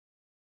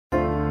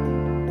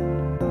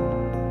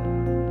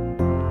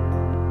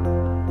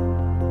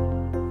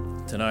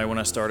night when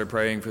I started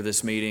praying for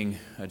this meeting,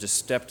 I just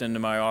stepped into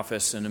my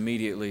office and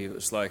immediately it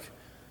was like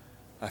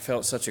I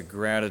felt such a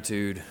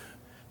gratitude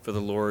for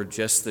the Lord,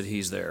 just that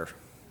He's there,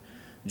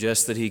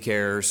 just that He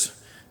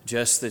cares,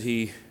 just that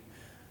He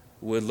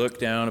would look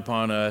down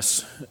upon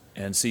us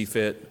and see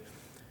fit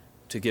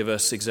to give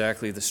us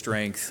exactly the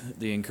strength,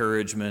 the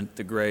encouragement,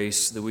 the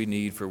grace that we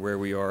need for where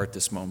we are at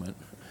this moment,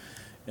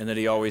 and that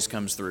He always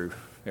comes through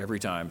every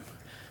time.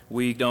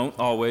 We don't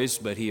always,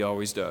 but He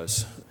always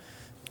does.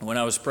 When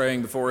I was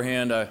praying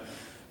beforehand, I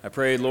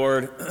prayed,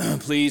 Lord,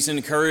 please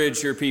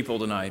encourage your people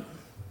tonight.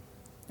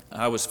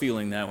 I was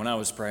feeling that when I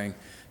was praying.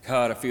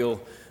 God, I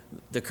feel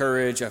the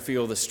courage, I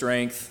feel the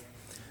strength.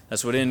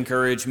 That's what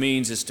encourage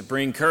means, is to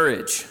bring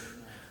courage.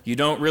 You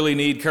don't really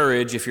need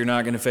courage if you're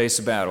not going to face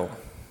a battle.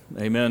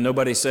 Amen.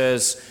 Nobody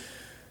says,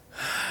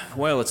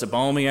 well, it's a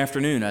balmy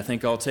afternoon, I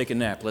think I'll take a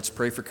nap. Let's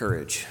pray for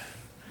courage.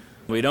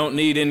 We don't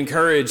need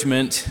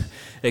encouragement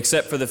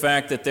except for the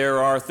fact that there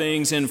are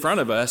things in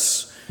front of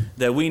us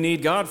that we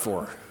need God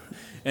for.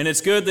 And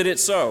it's good that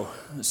it's so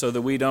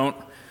that we don't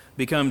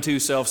become too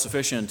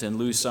self-sufficient and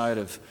lose sight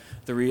of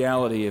the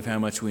reality of how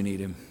much we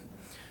need Him.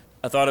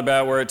 I thought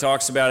about where it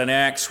talks about in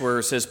Acts, where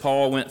it says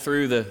Paul went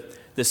through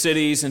the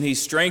cities and he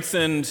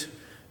strengthened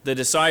the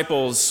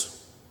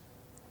disciples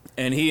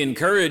and he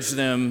encouraged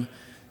them,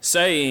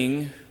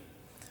 saying,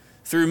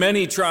 through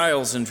many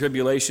trials and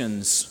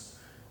tribulations,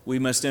 we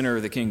must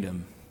enter the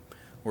kingdom.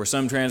 Or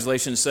some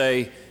translations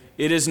say,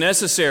 it is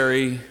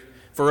necessary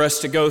for us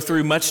to go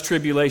through much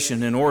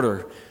tribulation in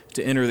order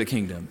to enter the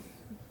kingdom.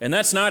 And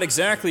that's not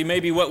exactly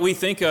maybe what we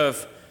think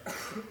of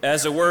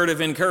as a word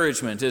of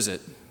encouragement, is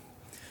it?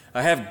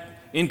 I have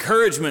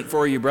encouragement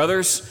for you,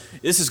 brothers.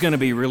 This is going to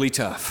be really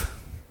tough.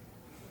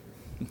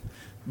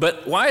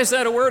 But why is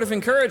that a word of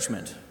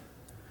encouragement?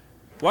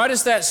 Why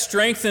does that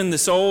strengthen the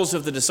souls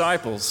of the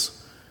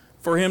disciples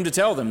for him to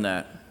tell them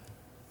that?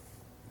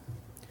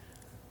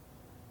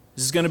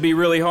 This is going to be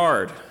really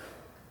hard.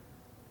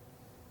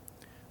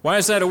 Why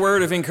is that a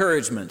word of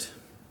encouragement?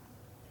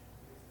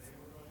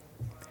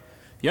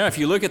 Yeah, if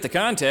you look at the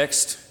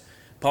context,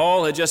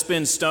 Paul had just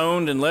been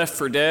stoned and left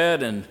for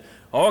dead, and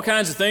all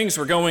kinds of things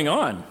were going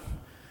on.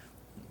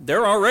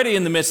 They're already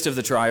in the midst of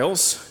the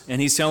trials,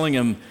 and he's telling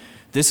them,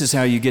 this is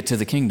how you get to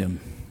the kingdom.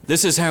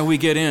 This is how we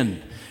get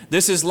in.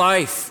 This is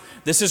life.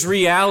 This is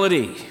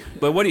reality.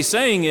 But what he's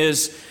saying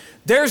is,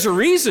 there's a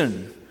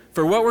reason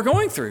for what we're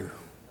going through.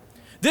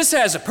 This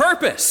has a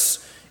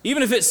purpose.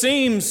 Even if it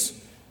seems,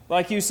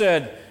 like you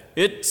said,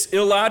 it's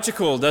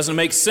illogical, doesn't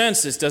make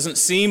sense, this doesn't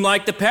seem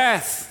like the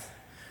path.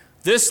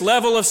 This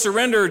level of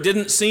surrender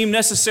didn't seem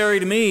necessary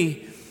to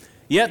me,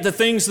 yet the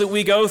things that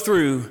we go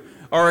through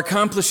are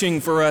accomplishing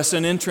for us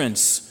an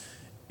entrance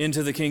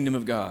into the kingdom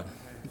of God.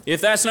 If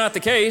that's not the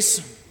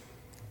case,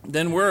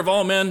 then we're of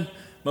all men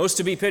most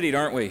to be pitied,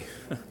 aren't we?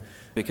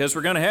 Because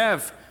we're going to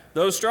have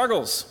those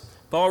struggles.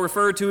 Paul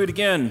referred to it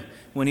again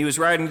when he was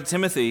writing to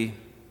Timothy.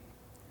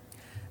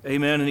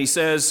 Amen. And he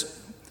says,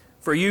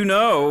 for you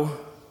know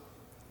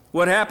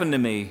what happened to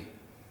me.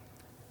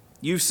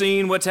 You've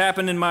seen what's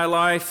happened in my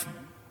life.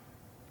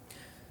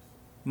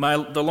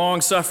 The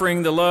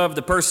long-suffering, the love,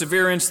 the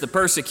perseverance, the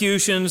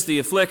persecutions, the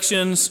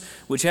afflictions,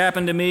 which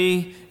happened to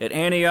me at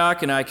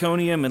Antioch and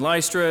Iconium and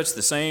Lystra. It's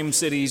the same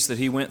cities that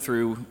he went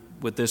through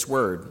with this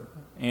word,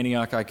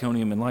 Antioch,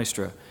 Iconium, and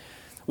Lystra.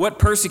 What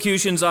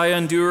persecutions I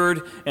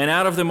endured, and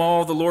out of them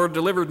all the Lord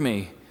delivered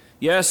me.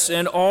 Yes,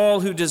 and all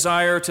who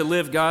desire to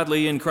live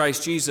godly in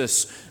Christ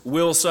Jesus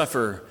will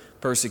suffer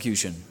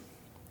persecution.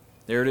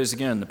 There it is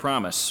again, the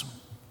promise.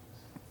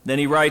 Then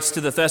he writes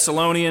to the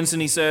Thessalonians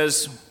and he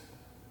says,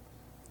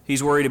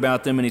 he's worried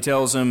about them, and he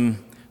tells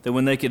them that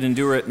when they could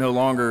endure it no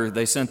longer,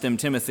 they sent them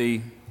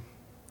Timothy.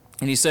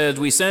 And he said,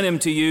 we sent him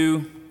to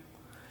you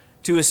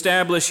to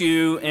establish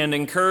you and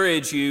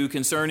encourage you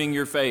concerning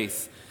your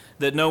faith,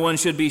 that no one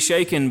should be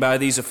shaken by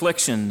these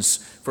afflictions,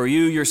 for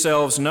you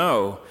yourselves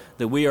know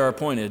that we are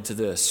appointed to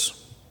this.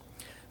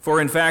 For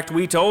in fact,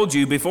 we told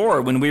you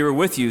before when we were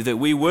with you that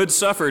we would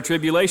suffer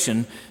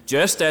tribulation,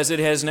 just as it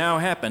has now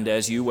happened,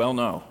 as you well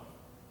know,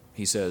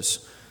 he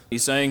says.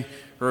 He's saying,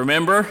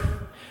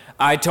 remember,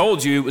 I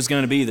told you it was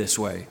going to be this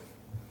way. Do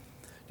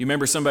you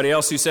remember somebody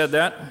else who said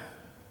that?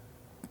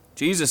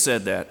 Jesus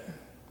said that.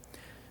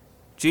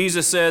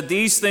 Jesus said,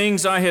 these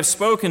things I have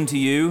spoken to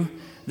you,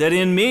 that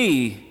in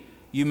me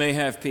you may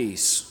have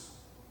peace.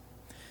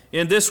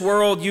 In this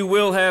world you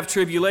will have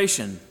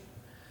tribulation,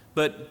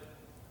 but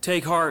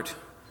take heart,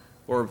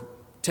 or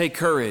take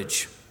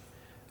courage.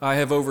 I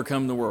have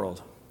overcome the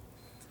world.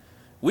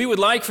 We would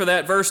like for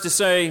that verse to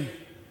say,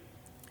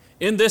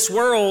 in this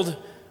world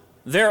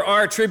there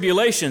are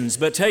tribulations,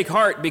 but take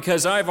heart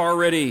because I've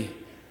already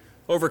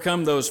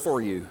overcome those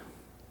for you.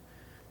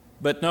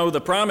 But no, the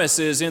promise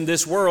is in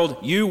this world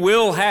you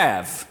will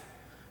have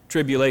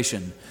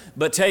tribulation,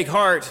 but take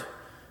heart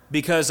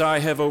because I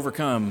have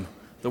overcome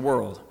the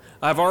world.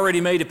 I've already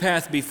made a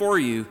path before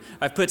you.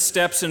 I've put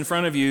steps in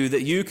front of you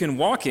that you can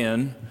walk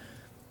in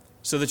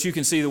so that you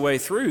can see the way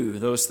through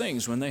those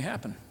things when they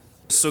happen.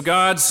 So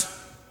God's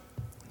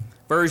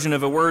version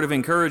of a word of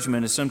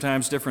encouragement is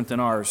sometimes different than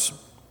ours.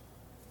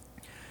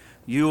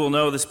 You will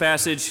know this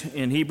passage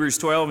in Hebrews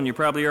 12, and you're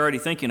probably already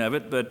thinking of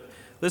it, but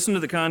listen to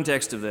the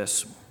context of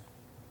this.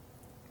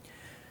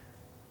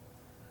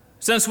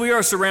 Since we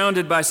are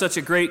surrounded by such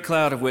a great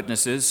cloud of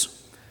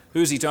witnesses,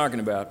 who's he talking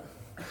about?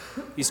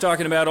 He's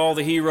talking about all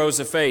the heroes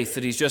of faith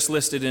that he's just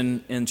listed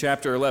in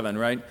chapter 11,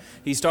 right?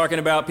 He's talking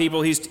about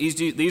people,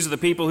 these are the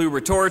people who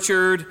were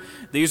tortured.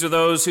 These are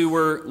those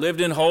who lived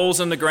in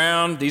holes in the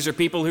ground. These are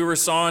people who were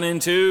sawn in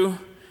two.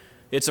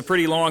 It's a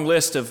pretty long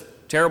list of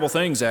terrible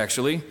things,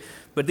 actually.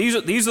 But these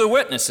are the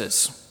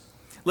witnesses.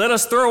 Let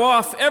us throw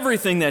off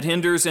everything that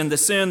hinders and the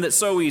sin that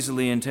so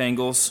easily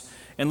entangles,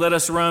 and let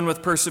us run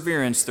with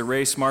perseverance the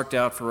race marked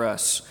out for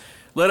us.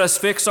 Let us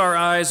fix our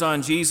eyes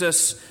on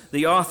Jesus,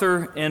 the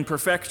author and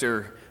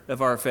perfecter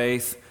of our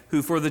faith,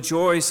 who for the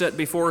joy set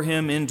before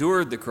him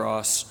endured the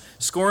cross,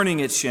 scorning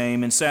its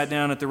shame, and sat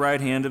down at the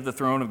right hand of the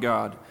throne of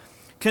God.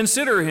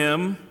 Consider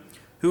him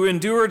who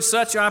endured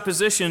such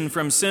opposition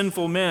from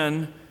sinful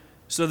men,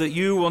 so that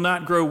you will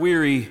not grow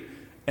weary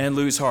and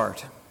lose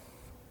heart.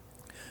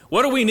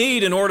 What do we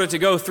need in order to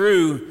go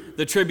through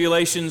the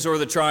tribulations or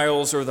the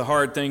trials or the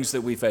hard things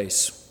that we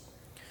face?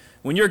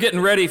 When you're getting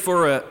ready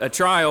for a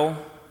trial,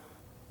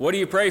 what do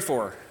you pray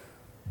for?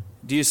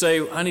 Do you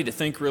say, I need to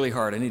think really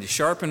hard. I need to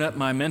sharpen up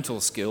my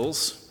mental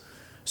skills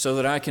so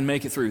that I can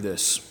make it through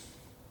this?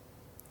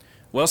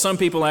 Well, some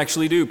people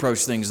actually do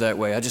approach things that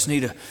way. I just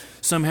need to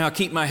somehow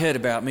keep my head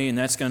about me, and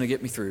that's going to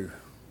get me through.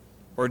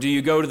 Or do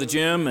you go to the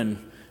gym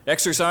and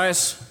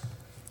exercise?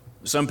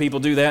 Some people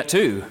do that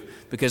too,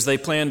 because they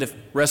plan to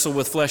wrestle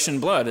with flesh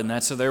and blood, and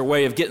that's their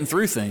way of getting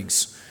through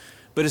things.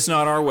 But it's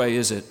not our way,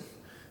 is it?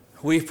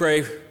 We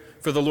pray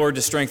for the Lord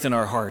to strengthen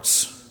our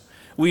hearts.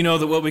 We know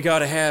that what we got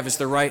to have is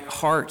the right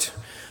heart,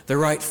 the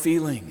right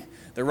feeling,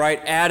 the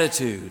right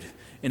attitude.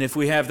 And if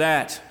we have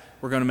that,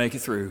 we're going to make it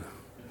through.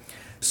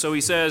 So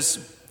he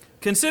says,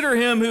 consider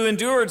him who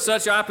endured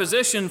such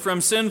opposition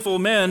from sinful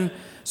men,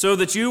 so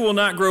that you will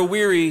not grow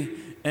weary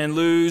and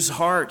lose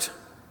heart.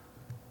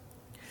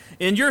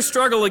 In your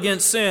struggle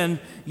against sin,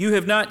 you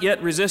have not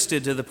yet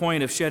resisted to the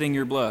point of shedding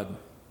your blood.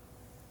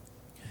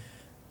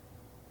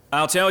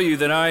 I'll tell you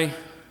that I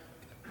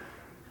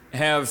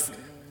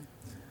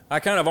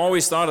kind of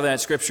always thought of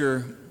that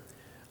scripture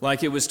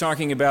like it was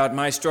talking about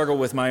my struggle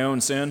with my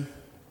own sin.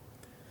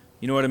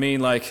 You know what I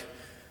mean? Like,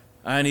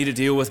 I need to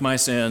deal with my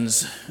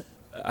sins.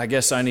 I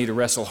guess I need to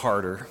wrestle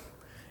harder.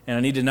 And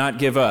I need to not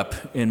give up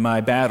in my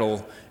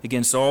battle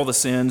against all the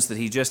sins that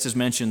he just has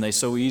mentioned, they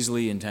so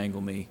easily entangle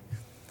me.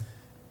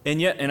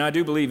 And I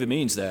do believe it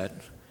means that.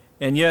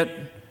 And yet,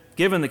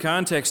 given the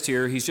context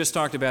here, he's just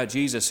talked about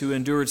Jesus, who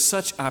endured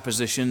such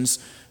oppositions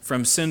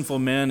from sinful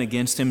men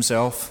against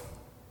himself,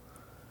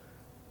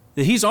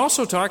 that he's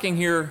also talking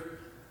here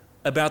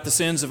about the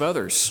sins of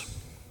others.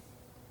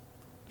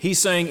 He's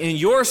saying, in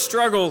your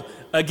struggle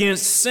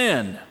against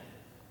sin,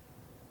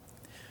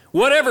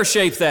 whatever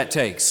shape that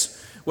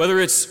takes,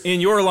 whether it's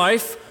in your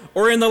life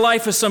or in the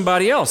life of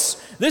somebody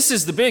else, this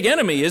is the big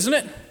enemy, isn't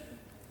it?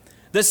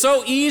 That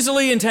so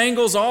easily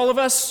entangles all of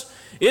us.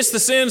 It's the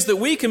sins that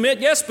we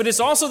commit, yes, but it's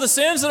also the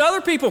sins that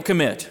other people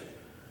commit.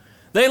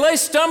 They lay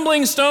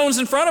stumbling stones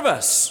in front of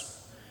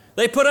us.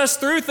 They put us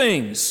through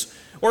things.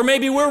 Or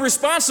maybe we're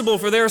responsible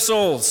for their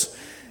souls,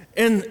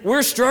 and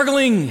we're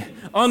struggling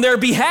on their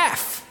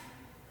behalf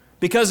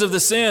because of the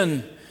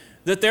sin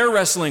that they're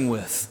wrestling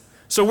with.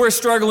 So we're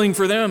struggling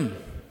for them.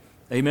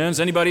 Amen. Has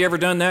anybody ever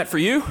done that for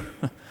you?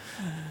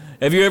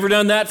 Have you ever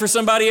done that for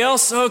somebody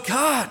else? Oh,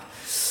 God.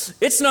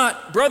 It's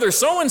not brother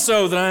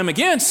so-and-so that I'm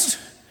against.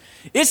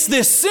 It's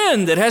this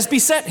sin that has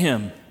beset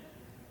him.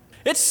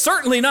 It's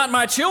certainly not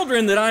my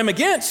children that I'm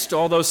against,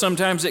 although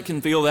sometimes it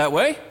can feel that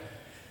way.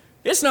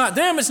 It's not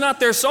them, it's not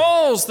their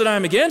souls that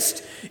I'm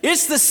against.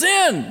 It's the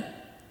sin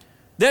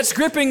that's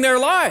gripping their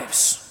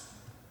lives.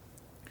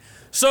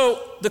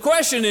 So the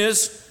question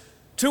is,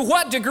 to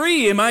what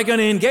degree am I going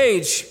to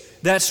engage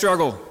that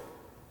struggle?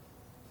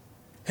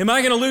 Am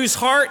I going to lose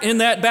heart in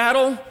that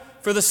battle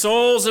for the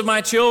souls of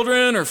my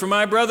children or for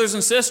my brothers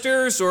and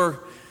sisters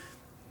or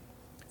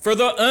for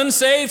the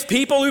unsaved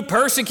people who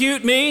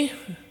persecute me,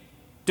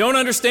 don't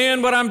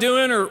understand what I'm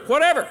doing or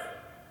whatever?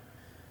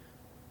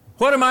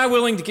 What am I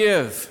willing to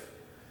give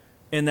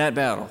in that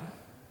battle?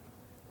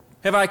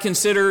 Have I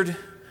considered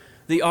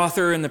the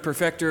author and the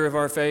perfecter of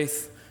our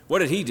faith? What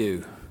did he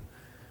do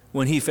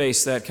when he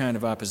faced that kind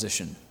of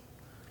opposition?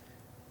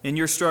 In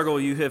your struggle,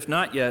 you have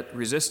not yet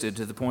resisted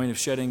to the point of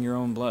shedding your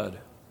own blood.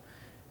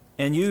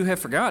 And you have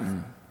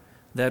forgotten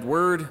that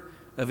word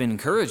of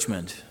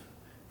encouragement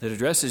that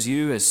addresses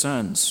you as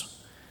sons.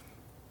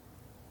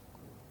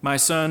 My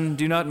son,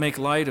 do not make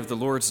light of the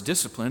Lord's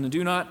discipline, and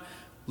do not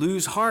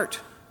lose heart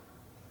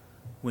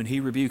when he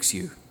rebukes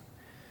you.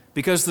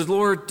 Because the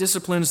Lord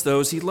disciplines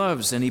those he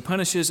loves, and he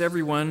punishes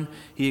everyone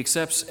he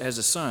accepts as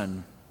a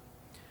son.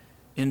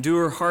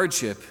 Endure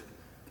hardship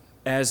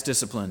as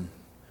discipline.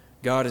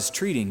 God is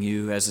treating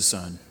you as a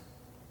son.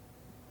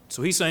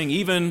 So he's saying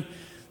even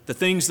the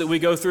things that we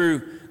go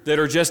through that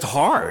are just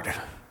hard,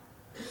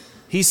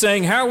 he's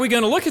saying, how are we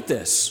going to look at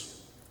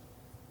this?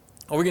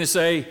 Are we going to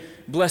say,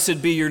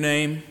 blessed be your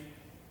name?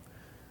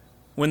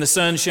 when the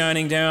sun's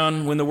shining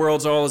down, when the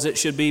world's all as it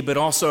should be, but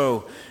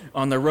also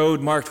on the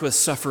road marked with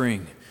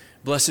suffering.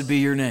 Blessed be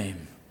your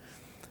name.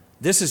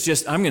 This is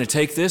just, I'm going to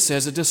take this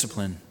as a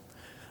discipline.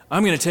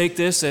 I'm going to take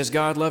this as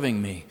God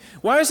loving me.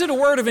 Why is it a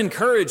word of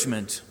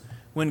encouragement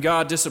when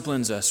God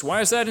disciplines us?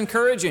 Why is that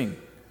encouraging?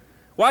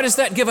 Why does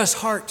that give us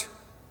heart?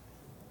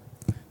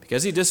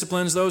 Because he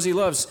disciplines those he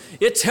loves.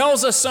 It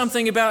tells us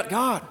something about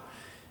God.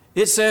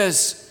 It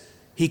says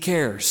he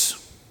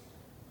cares.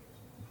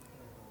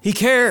 He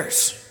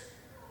cares.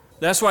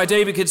 That's why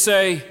David could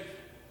say,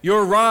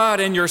 your rod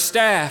and your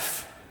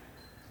staff,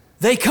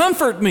 they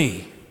comfort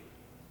me.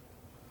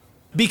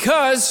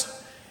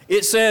 Because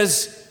it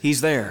says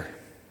he's there.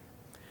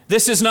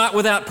 This is not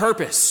without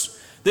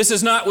purpose. This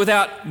is not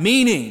without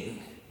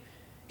meaning.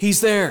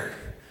 He's there.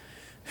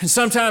 And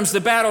sometimes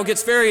the battle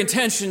gets very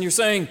intense and you're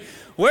saying,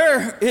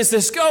 where is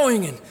this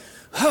going? And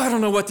I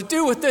don't know what to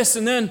do with this.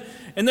 And then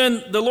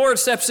the Lord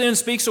steps in,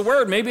 speaks a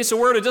word. Maybe it's a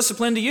word of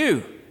discipline to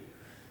you.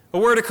 A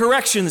word of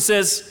correction that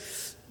says,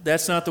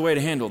 that's not the way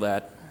to handle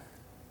that.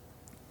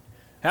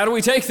 How do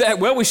we take that?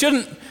 Well, we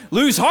shouldn't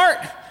lose heart.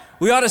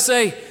 We ought to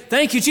say,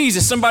 thank you,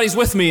 Jesus, somebody's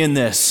with me in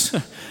this.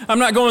 I'm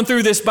not going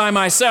through this by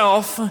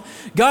myself.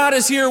 God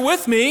is here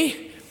with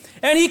me,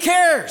 and he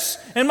cares,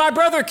 and my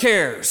brother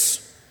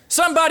cares.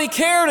 Somebody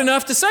cared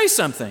enough to say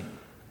something.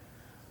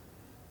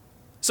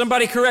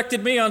 Somebody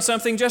corrected me on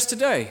something just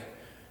today,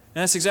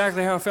 and that's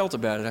exactly how I felt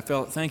about it. I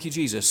felt, thank you,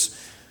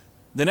 Jesus.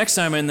 The next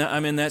time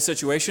I'm in that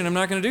situation, I'm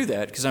not going to do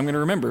that because I'm going to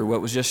remember what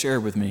was just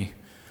shared with me.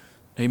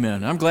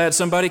 Amen. I'm glad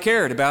somebody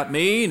cared about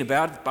me and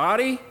about the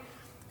body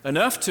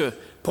enough to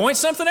point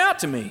something out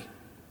to me.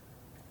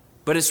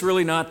 But it's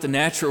really not the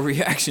natural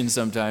reaction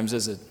sometimes,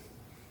 is it?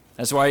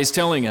 That's why he's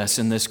telling us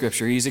in this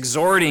scripture. He's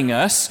exhorting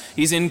us,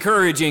 he's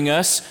encouraging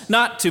us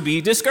not to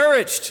be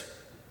discouraged,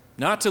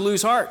 not to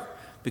lose heart,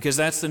 because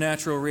that's the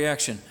natural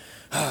reaction.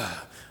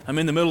 I'm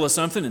in the middle of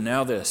something and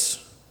now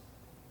this.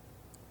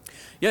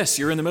 Yes,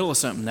 you're in the middle of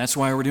something. That's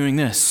why we're doing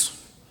this.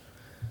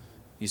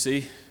 You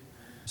see?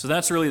 So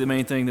that's really the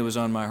main thing that was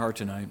on my heart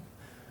tonight.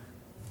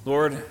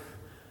 Lord,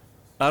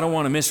 I don't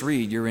want to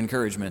misread your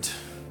encouragement.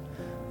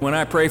 When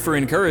I pray for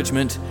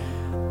encouragement,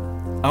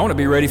 I want to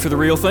be ready for the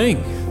real thing.